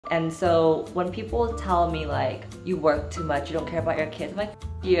And so when people tell me like, you work too much, you don't care about your kids, I'm like,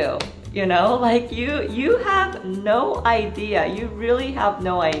 you know, like you have no idea. You really have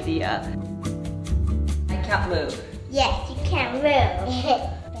no idea. I can't move. Yes, you can move. Bend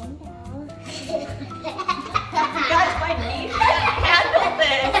down. Guys, my knees can't handle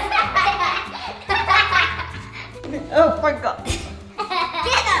this. Oh my god.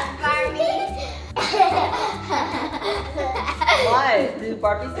 Get up, Barbie. Why? Did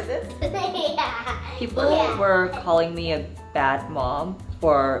Barbie do this? Yeah. People were calling me a bad mom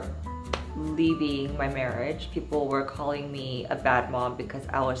for leaving my marriage. People were calling me a bad mom because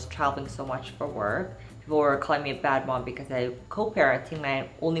I was traveling so much for work. People were calling me a bad mom because I co-parenting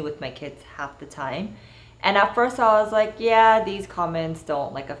only with my kids half the time. And at first I was like, yeah, these comments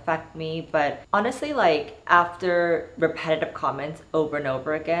don't like affect me. But honestly, like after repetitive comments over and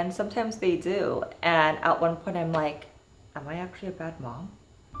over again, sometimes they do. And at one point I'm like, am I actually a bad mom?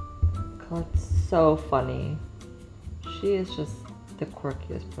 Colette's so funny. She is just the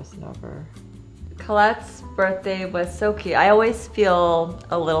quirkiest person ever. Colette's birthday was so cute. I always feel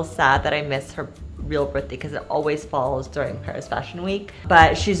a little sad that I miss her real birthday because it always falls during Paris Fashion Week.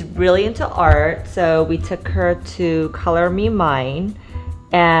 But she's really into art, so we took her to Color Me Mine,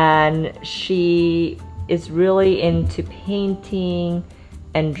 and she is really into painting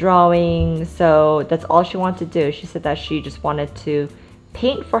and drawing, so that's all she wanted to do. She said that she just wanted to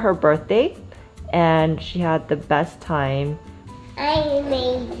paint for her birthday, and she had the best time. I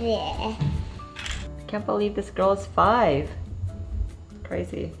made it. Can't believe this girl is 5.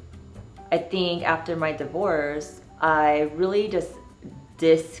 Crazy. I think after my divorce, I really just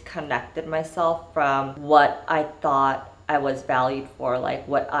disconnected myself from what I thought I was valued for, like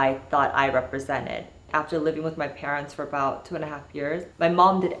what I thought I represented. After living with my parents for about 2.5 years, my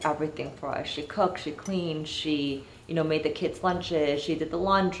mom did everything for us. She cooked, she cleaned, she made the kids lunches, she did the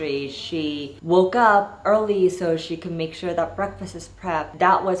laundry, she woke up early so she could make sure that breakfast is prepped.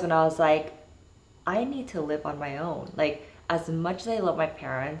 That was when I was like, I need to live on my own. Like, as much as I love my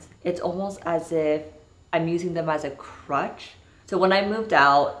parents, it's almost as if I'm using them as a crutch. So when I moved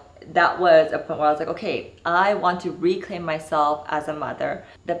out, that was a point where I was like, okay, I want to reclaim myself as a mother.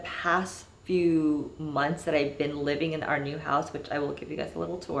 The past few months that I've been living in our new house, which I will give you guys a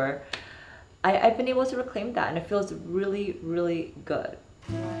little tour, I've been able to reclaim that, and it feels really, really good.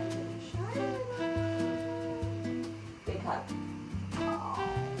 Big hug.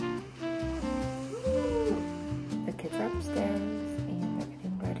 The kids are upstairs and they're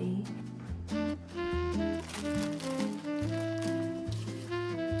getting ready.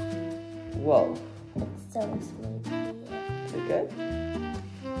 Whoa. It's so sleepy. Is it good?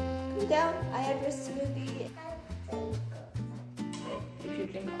 Come down. I have your smoothie. You should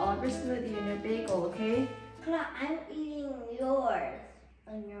drink all of your smoothie and your bagel, okay? I'm eating yours.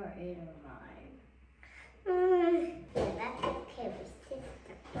 And you're eating mine. That's okay with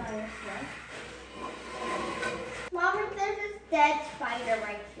sister. Mom, there's this dead spider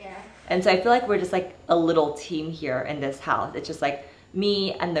right here. And so I feel like we're just like a little team here in this house. It's just like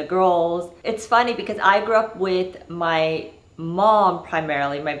me and the girls. It's funny because I grew up with my mom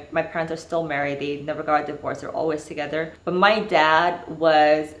primarily. My parents are still married. They never got a divorce. They're always together. But my dad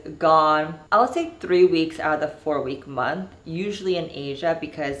was gone, I would say 3 weeks out of the 4-week month, usually in Asia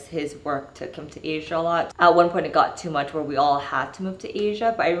because his work took him to Asia a lot. At one point it got too much where we all had to move to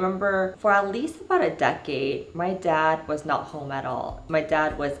Asia. But I remember for at least about a decade, my dad was not home at all. My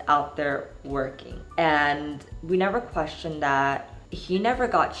dad was out there working. And we never questioned that. He never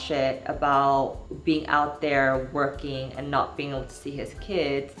got shit about being out there working and not being able to see his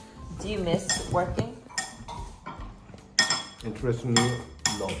kids. Do you miss working? Interestingly,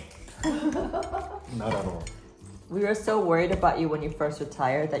 no. Not at all. We were so worried about you when you first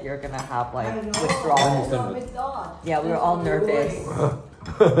retired that you're gonna have like withdrawal. Yeah, we were all nervous.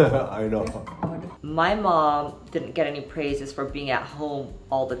 I know. My mom didn't get any praises for being at home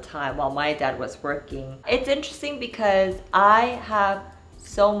all the time while my dad was working. It's interesting because I have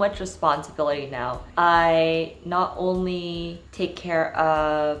so much responsibility now. I not only take care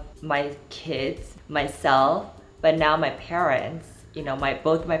of my kids, myself, but now my parents. You know,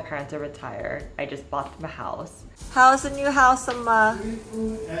 both my parents are retired. I just bought them a house. How's the new house, Amma?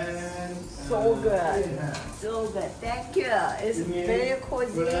 So good. So good. Thank you. It's very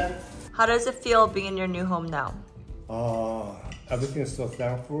cozy. How does it feel being in your new home now? Everything is so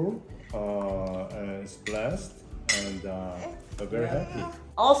thankful, and it's blessed, and we're very happy.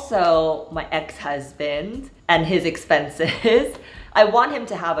 Also, my ex-husband and his expenses. I want him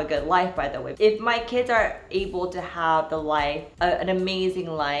to have a good life, by the way. If my kids are able to have the life, an amazing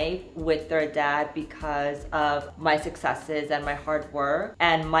life with their dad because of my successes and my hard work,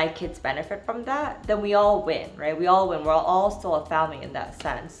 and my kids benefit from that, then we all win, right? We all win. We're all still a family in that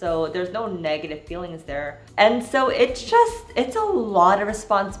sense. So there's no negative feelings there. And so it's a lot of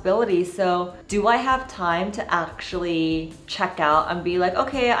responsibility. So do I have time to actually check out and be like,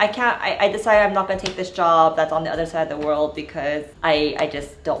 okay, I decided I'm not gonna take this job that's on the other side of the world because I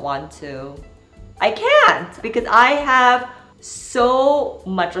just don't want to. I can't, because I have so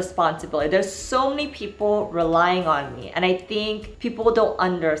much responsibility. There's so many people relying on me, and I think people don't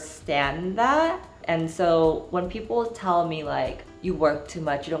understand that. And so when people tell me like, you work too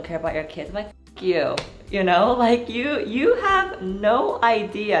much, you don't care about your kids, I'm like, F you know, like you have no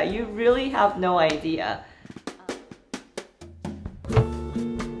idea. You really have no idea.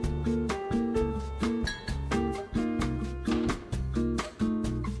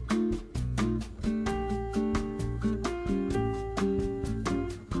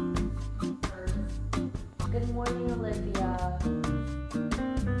 Good morning, Olivia.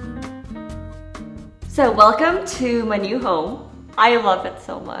 So welcome to my new home. I love it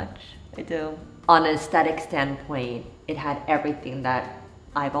so much. I do. On an aesthetic standpoint, it had everything that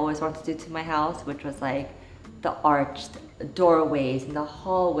I've always wanted to do to my house, which was like the arched doorways and the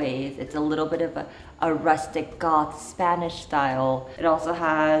hallways. It's a little bit of a rustic goth Spanish style. It also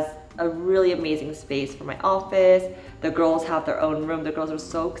has a really amazing space for my office. The girls have their own room. The girls are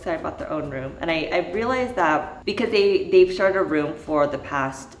so excited about their own room. And I realized that because they've shared a room for the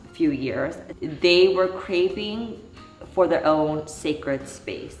past few years, they were craving for their own sacred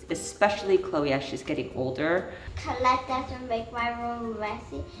space, especially Chloe as she's getting older. Colette doesn't make my room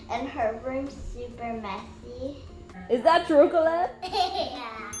messy, and her room's super messy. Is that true, Colette?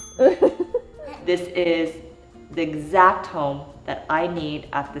 Yeah. This is the exact home that I need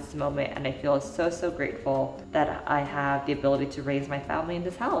at this moment, and I feel so grateful that I have the ability to raise my family in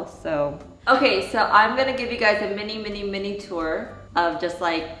this house. So okay, so I'm gonna give you guys a mini tour of just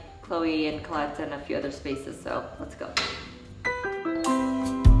like Chloe and Colette and a few other spaces, so let's go.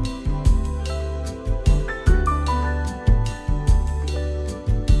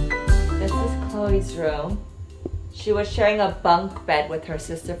 This is Chloe's room. She was sharing a bunk bed with her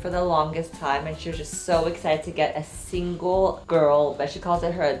sister for the longest time, and she was just so excited to get a single girl bed. She calls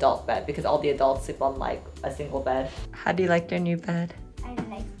it her adult bed because all the adults sleep on like a single bed. How do you like your new bed? I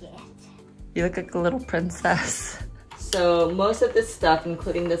like it. You look like a little princess. So most of this stuff,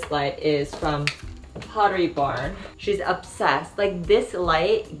 including this light, is from Pottery Barn. She's obsessed. Like, this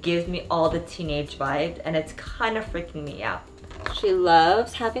light gives me all the teenage vibes, and it's kind of freaking me out. She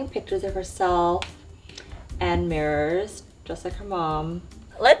loves having pictures of herself and mirrors, just like her mom.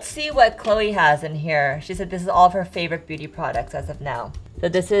 Let's see what Chloe has in here. She said this is all of her favorite beauty products as of now. So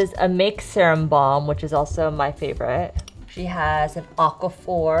this is a Make Serum Balm, which is also my favorite. She has an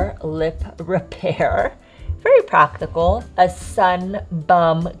Aquaphor lip repair. Very practical. A Sun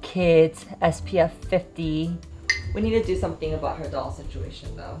Bum Kids SPF 50. We need to do something about her doll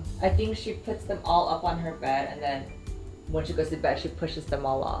situation though. I think she puts them all up on her bed, and then when she goes to bed, she pushes them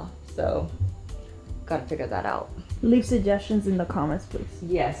all off. So, gotta figure that out. Leave suggestions in the comments, please.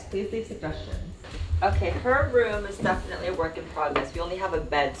 Yes, please leave suggestions. Okay, her room is definitely a work in progress. We only have a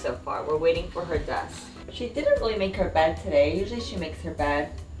bed so far. We're waiting for her desk. She didn't really make her bed today. Usually she makes her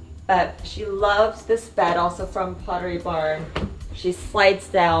bed. But she loves this bed, also from Pottery Barn. She slides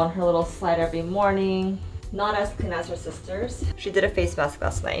down her little slide every morning. Not as clean as her sisters. She did a face mask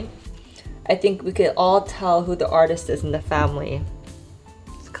last night. I think we could all tell who the artist is in the family.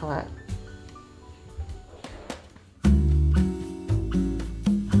 It's Colette.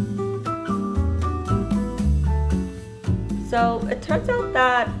 So it turns out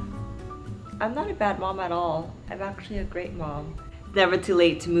that I'm not a bad mom at all. I'm actually a great mom. It's never too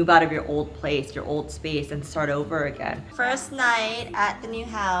late to move out of your old place, your old space, and start over again. First night at the new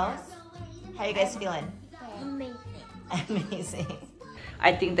house. How you guys feeling? Amazing. Amazing.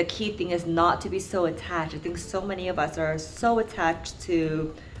 I think the key thing is not to be so attached. I think so many of us are so attached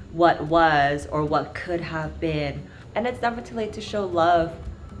to what was or what could have been. And it's never too late to show love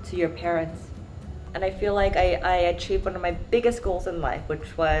to your parents. And I feel like I achieved one of my biggest goals in life,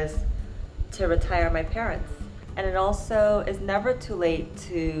 which was to retire my parents. And it also is never too late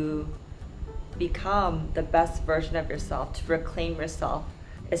to become the best version of yourself, to reclaim yourself,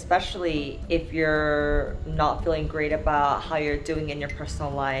 especially if you're not feeling great about how you're doing in your personal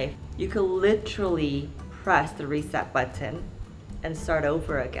life. You could literally press the reset button and start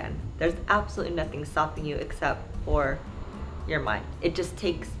over again. There's absolutely nothing stopping you except for your mind. It just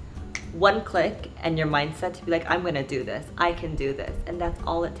takes one click and your mindset to be like, I'm gonna do this, I can do this. And that's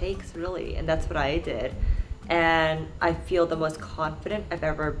all it takes, really. And that's what I did. And I feel the most confident I've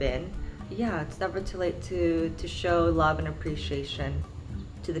ever been. Yeah, it's never too late to show love and appreciation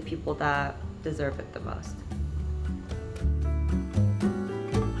to the people that deserve it the most.